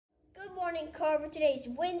Good morning, Carver. Today is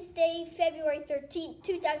Wednesday, February 13th,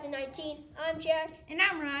 2019. I'm Jack. And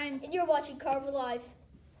I'm Ryan. And you're watching Carver Live.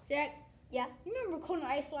 Jack? Yeah? You remember Kona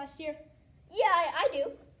Ice last year? Yeah, I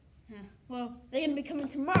do. Yeah. Well, they're going to be coming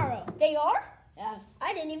tomorrow. They are? Yeah.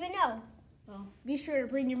 I didn't even know. Well, be sure to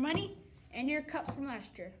bring your money and your cup from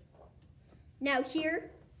last year. Now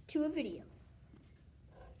here to a video.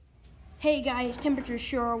 Hey guys, temperatures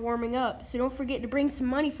sure are warming up, so don't forget to bring some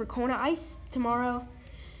money for Kona Ice tomorrow.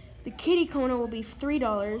 The Kitty Kona will be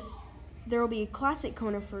 $3. There will be a Classic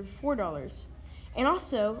Kona for $4. And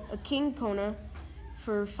also a King Kona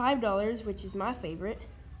for $5, which is my favorite.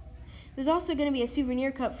 There's also going to be a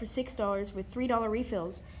souvenir cup for $6 with $3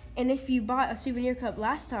 refills. And if you bought a souvenir cup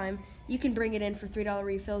last time, you can bring it in for $3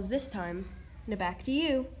 refills this time. Now back to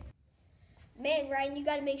you. Man, Ryan, you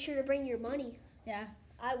got to make sure to bring your money. Yeah.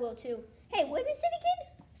 I will too. Hey, when is it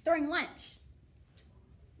again? It's during lunch.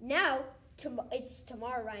 Now, it's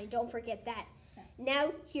tomorrow, Ryan. Don't forget that. Yeah.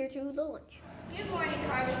 Now, here to the lunch. Good morning,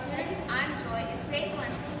 Carver students. I'm Joy, and today's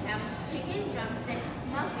lunch we have chicken drumstick,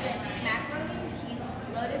 muffin, macaroni and cheese,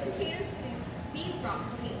 loaded potato soup, steamed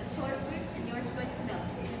broccoli, assorted fruits, and your choice of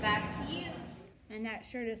milk. Back to you. And that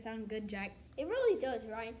sure does sound good, Jack. It really does,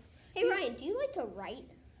 Ryan. Hey, Ryan, do you like to write?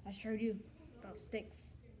 I sure do. About sticks.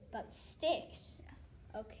 About sticks?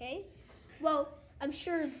 Okay. Well, I'm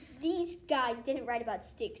sure these guys didn't write about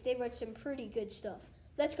sticks. They wrote some pretty good stuff.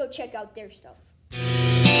 Let's go check out their stuff.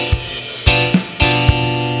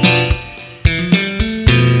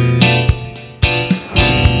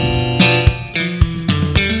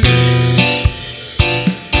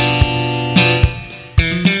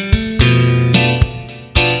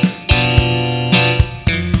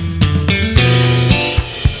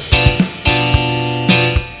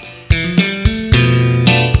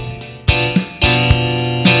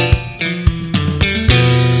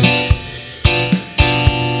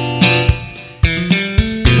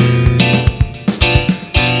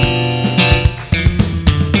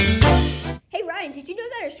 Did you know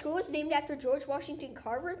that our school was named after George Washington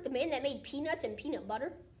Carver, the man that made peanuts and peanut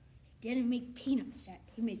butter? He didn't make peanuts, Jack.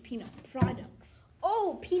 He made peanut products.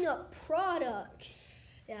 Oh, peanut products.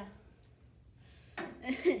 Yeah.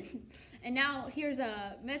 And now here's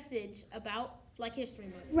a message about Black History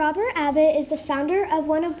Month. Robert Abbott is the founder of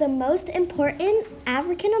one of the most important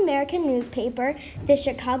African-American newspaper, the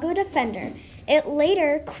Chicago Defender. It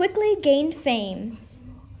later quickly gained fame.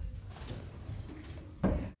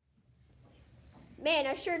 Man,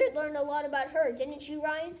 I sure did learn a lot about her, didn't you,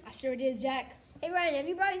 Ryan? I sure did, Jack. Hey, Ryan, have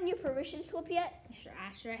you brought in your permission slip yet?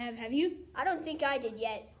 I sure have. Have you? I don't think I did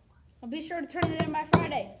yet. I'll be sure to turn it in by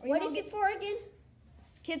Friday. What is it for again?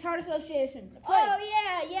 Kids Heart Association. Oh,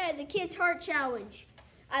 yeah, the Kids Heart Challenge.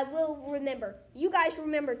 I will remember. You guys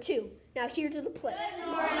remember, too. Now, here to the pledge. Good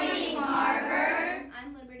morning, Carver.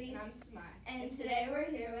 I'm Liberty. I'm Smart. And today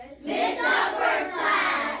we're here with Miss Upward's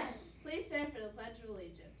class. Please stand for the Pledge of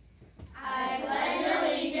Allegiance.